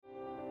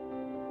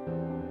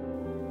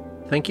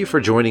Thank you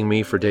for joining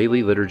me for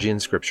Daily Liturgy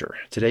and Scripture.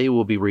 Today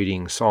we'll be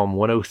reading Psalm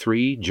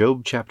 103,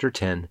 Job chapter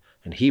 10,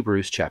 and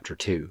Hebrews chapter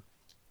 2.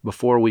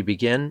 Before we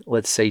begin,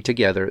 let's say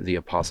together the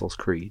Apostles'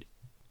 Creed.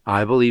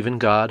 I believe in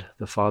God,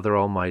 the Father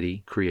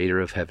Almighty,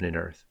 creator of heaven and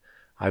earth.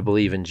 I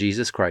believe in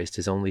Jesus Christ,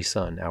 his only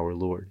Son, our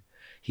Lord.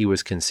 He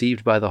was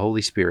conceived by the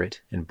Holy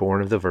Spirit and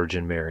born of the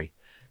Virgin Mary.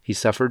 He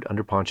suffered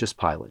under Pontius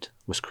Pilate,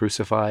 was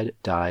crucified,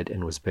 died,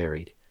 and was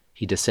buried.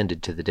 He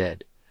descended to the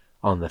dead.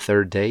 On the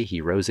third day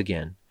he rose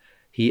again.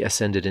 He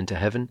ascended into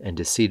heaven and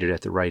is seated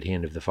at the right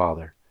hand of the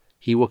Father.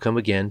 He will come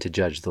again to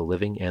judge the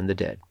living and the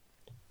dead.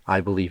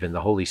 I believe in the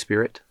Holy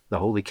Spirit, the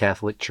Holy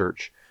Catholic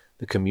Church,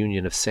 the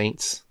communion of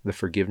saints, the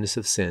forgiveness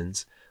of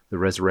sins, the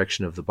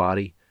resurrection of the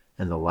body,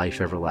 and the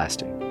life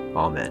everlasting.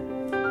 Amen.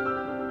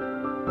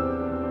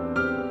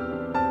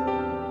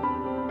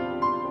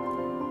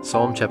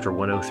 Psalm chapter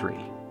 103.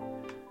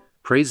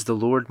 Praise the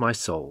Lord, my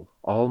soul.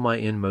 All my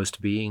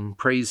inmost being,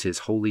 praise his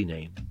holy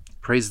name.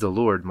 Praise the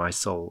Lord, my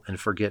soul, and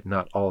forget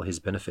not all his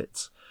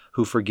benefits,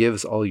 who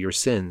forgives all your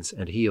sins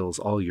and heals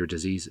all your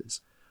diseases,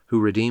 who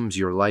redeems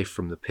your life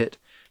from the pit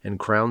and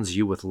crowns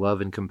you with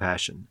love and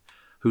compassion,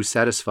 who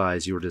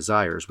satisfies your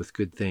desires with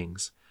good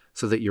things,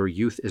 so that your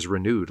youth is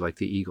renewed like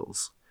the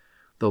eagles.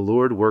 The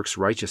Lord works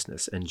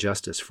righteousness and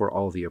justice for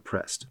all the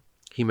oppressed.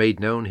 He made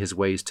known his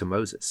ways to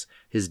Moses,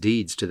 his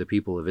deeds to the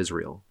people of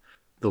Israel.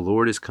 The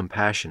Lord is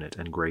compassionate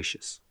and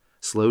gracious,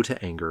 slow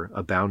to anger,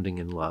 abounding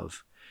in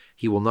love.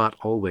 He will not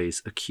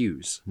always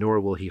accuse, nor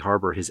will he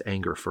harbor his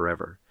anger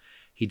forever.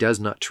 He does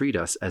not treat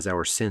us as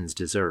our sins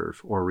deserve,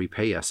 or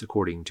repay us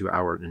according to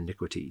our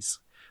iniquities.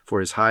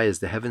 For as high as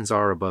the heavens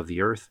are above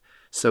the earth,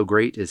 so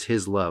great is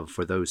his love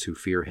for those who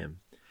fear him.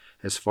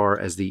 As far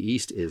as the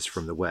east is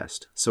from the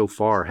west, so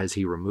far has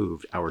he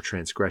removed our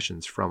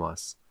transgressions from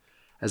us.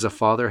 As a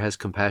father has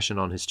compassion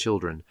on his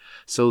children,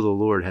 so the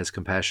Lord has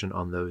compassion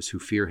on those who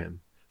fear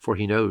him. For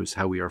he knows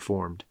how we are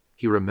formed.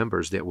 He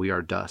remembers that we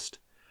are dust.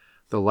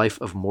 The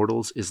life of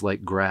mortals is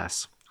like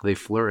grass. They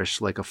flourish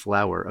like a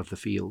flower of the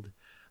field.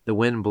 The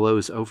wind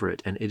blows over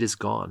it, and it is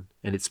gone,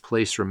 and its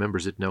place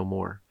remembers it no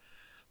more.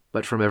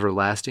 But from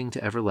everlasting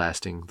to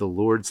everlasting, the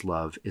Lord's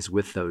love is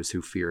with those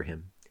who fear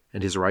him,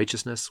 and his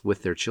righteousness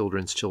with their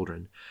children's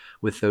children,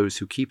 with those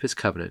who keep his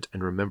covenant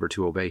and remember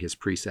to obey his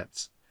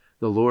precepts.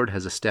 The Lord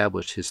has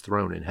established his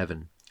throne in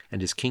heaven,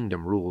 and his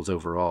kingdom rules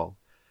over all.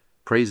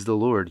 Praise the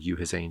Lord, you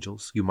his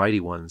angels, you mighty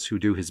ones who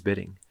do his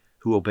bidding,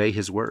 who obey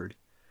his word.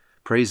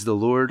 Praise the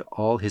Lord,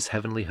 all his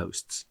heavenly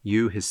hosts,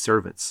 you his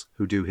servants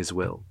who do his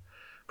will.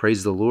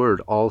 Praise the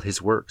Lord, all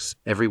his works,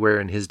 everywhere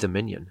in his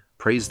dominion.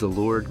 Praise the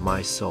Lord,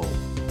 my soul.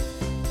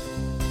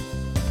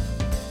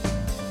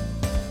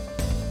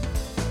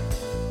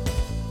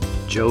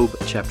 Job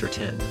chapter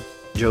 10.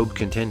 Job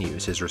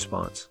continues his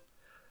response.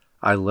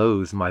 I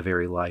loathe my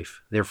very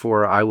life,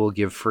 therefore I will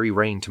give free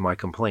rein to my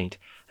complaint,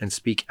 and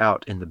speak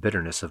out in the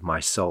bitterness of my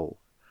soul.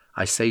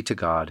 I say to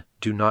God,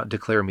 do not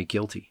declare me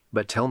guilty,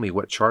 but tell me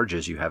what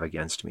charges you have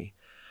against me.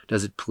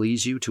 Does it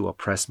please you to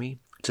oppress me,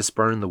 to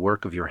spurn the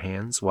work of your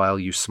hands, while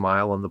you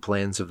smile on the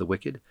plans of the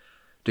wicked?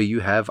 Do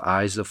you have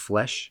eyes of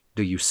flesh?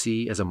 Do you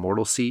see as a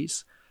mortal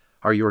sees?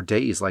 Are your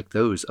days like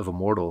those of a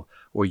mortal,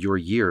 or your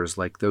years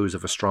like those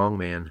of a strong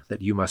man,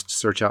 that you must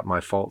search out my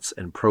faults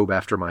and probe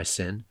after my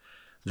sin,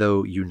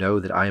 though you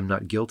know that I am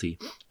not guilty,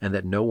 and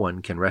that no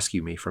one can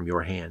rescue me from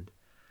your hand?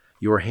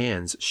 Your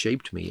hands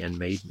shaped me and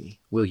made me.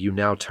 Will you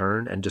now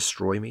turn and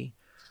destroy me?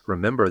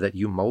 Remember that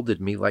you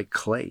molded me like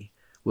clay.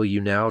 Will you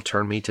now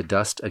turn me to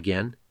dust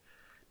again?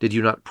 Did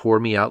you not pour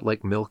me out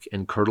like milk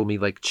and curdle me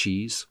like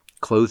cheese,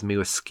 clothe me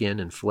with skin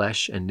and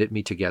flesh, and knit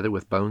me together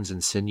with bones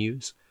and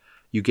sinews?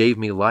 You gave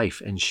me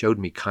life and showed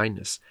me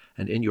kindness,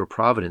 and in your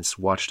providence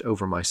watched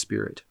over my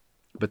spirit.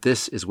 But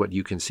this is what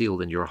you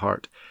concealed in your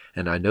heart,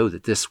 and I know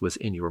that this was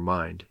in your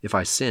mind. If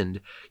I sinned,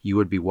 you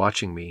would be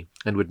watching me,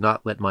 and would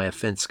not let my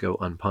offense go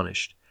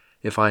unpunished.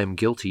 If I am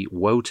guilty,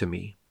 woe to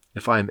me.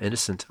 If I am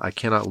innocent, I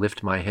cannot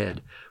lift my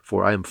head,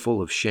 for I am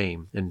full of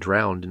shame, and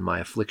drowned in my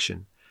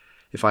affliction.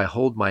 If I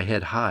hold my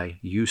head high,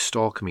 you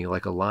stalk me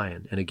like a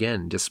lion, and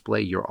again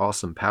display your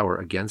awesome power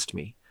against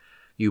me.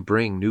 You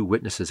bring new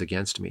witnesses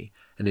against me,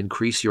 and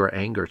increase your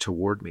anger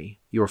toward me.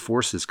 Your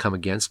forces come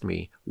against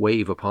me,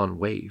 wave upon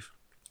wave.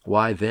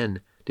 Why,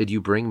 then, did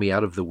you bring me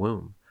out of the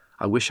womb?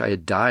 I wish I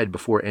had died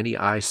before any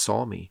eye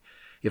saw me.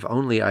 If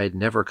only I had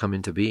never come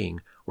into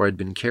being, or had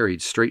been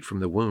carried straight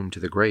from the womb to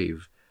the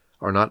grave.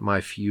 Are not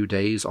my few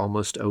days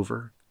almost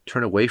over?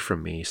 Turn away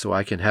from me, so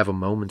I can have a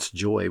moment's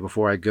joy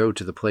before I go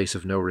to the place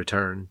of no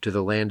return, to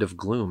the land of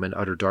gloom and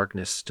utter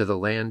darkness, to the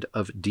land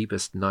of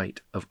deepest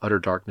night, of utter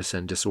darkness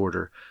and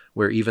disorder,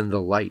 where even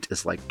the light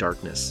is like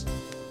darkness.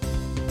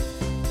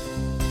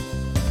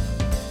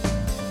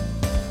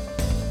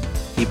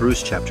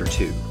 Hebrews chapter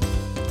 2.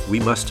 We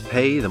must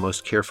pay the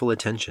most careful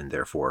attention,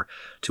 therefore,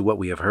 to what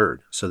we have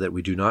heard, so that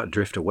we do not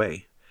drift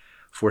away.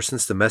 For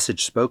since the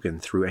message spoken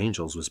through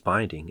angels was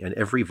binding, and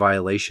every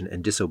violation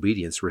and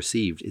disobedience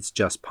received its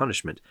just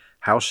punishment,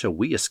 how shall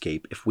we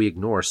escape if we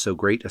ignore so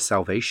great a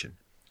salvation?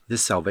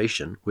 This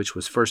salvation, which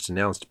was first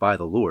announced by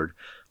the Lord,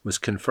 was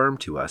confirmed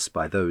to us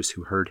by those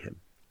who heard him.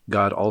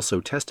 God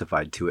also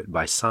testified to it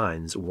by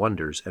signs,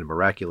 wonders, and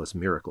miraculous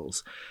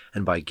miracles,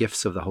 and by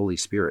gifts of the Holy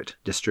Spirit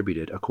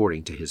distributed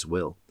according to his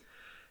will.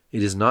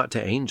 It is not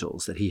to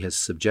angels that he has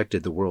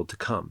subjected the world to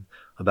come,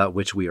 about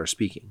which we are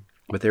speaking.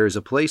 But there is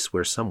a place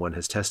where someone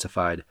has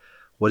testified,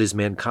 "What is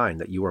mankind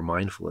that you are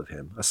mindful of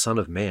him, a son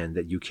of man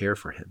that you care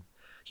for him?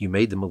 You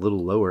made them a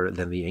little lower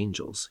than the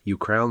angels. You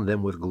crowned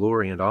them with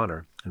glory and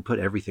honor, and put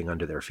everything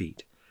under their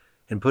feet."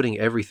 In putting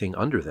everything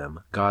under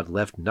them, God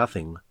left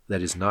nothing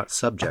that is not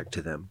subject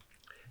to them.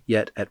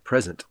 Yet at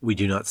present we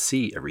do not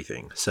see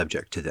everything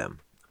subject to them.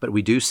 But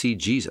we do see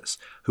Jesus,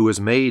 who was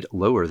made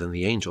lower than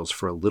the angels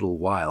for a little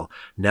while,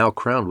 now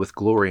crowned with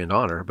glory and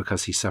honor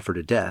because he suffered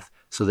a death,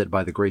 so that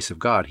by the grace of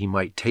God he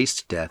might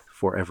taste death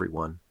for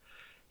everyone.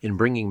 In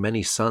bringing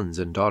many sons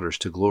and daughters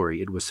to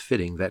glory, it was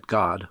fitting that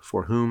God,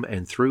 for whom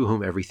and through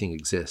whom everything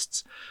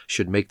exists,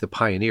 should make the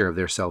pioneer of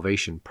their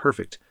salvation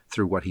perfect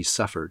through what he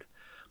suffered.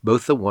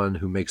 Both the one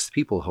who makes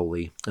people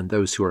holy and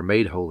those who are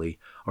made holy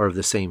are of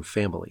the same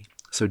family.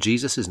 So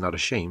Jesus is not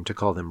ashamed to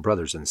call them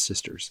brothers and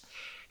sisters.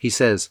 He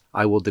says,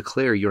 "I will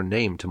declare your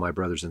name to my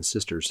brothers and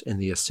sisters. In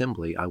the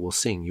assembly I will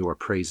sing your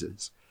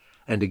praises."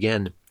 And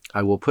again,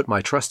 "I will put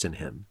my trust in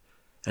him."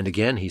 And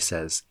again he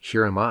says,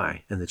 "Here am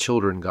I, and the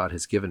children God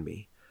has given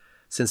me."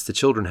 Since the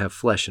children have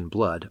flesh and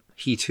blood,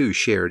 he too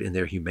shared in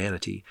their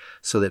humanity,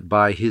 so that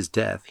by his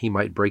death he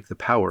might break the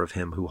power of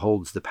him who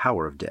holds the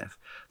power of death,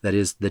 that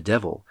is, the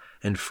devil,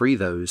 and free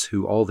those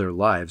who all their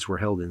lives were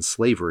held in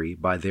slavery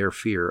by their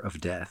fear of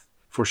death.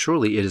 For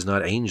surely it is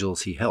not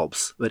angels he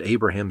helps, but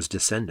Abraham's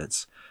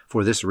descendants.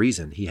 For this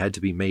reason he had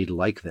to be made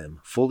like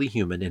them, fully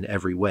human in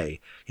every way,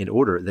 in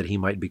order that he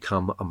might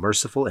become a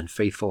merciful and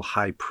faithful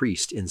high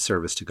priest in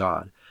service to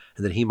God,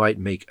 and that he might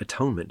make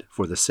atonement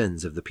for the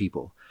sins of the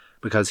people.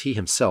 Because he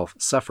himself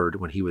suffered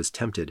when he was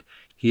tempted,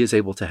 he is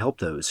able to help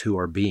those who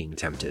are being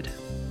tempted.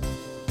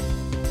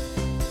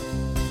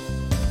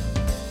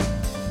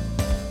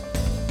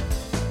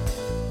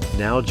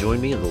 Now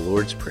join me in the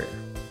Lord's Prayer.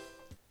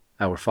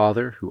 Our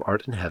Father, who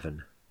art in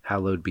heaven,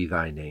 hallowed be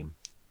thy name.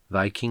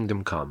 Thy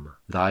kingdom come,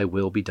 thy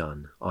will be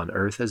done, on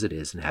earth as it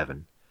is in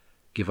heaven.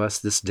 Give us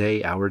this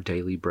day our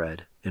daily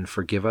bread, and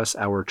forgive us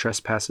our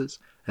trespasses,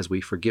 as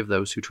we forgive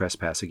those who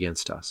trespass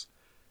against us.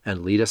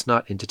 And lead us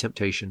not into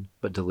temptation,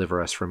 but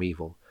deliver us from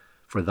evil.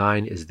 For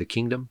thine is the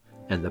kingdom,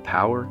 and the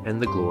power,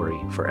 and the glory,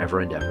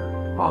 forever and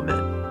ever.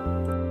 Amen.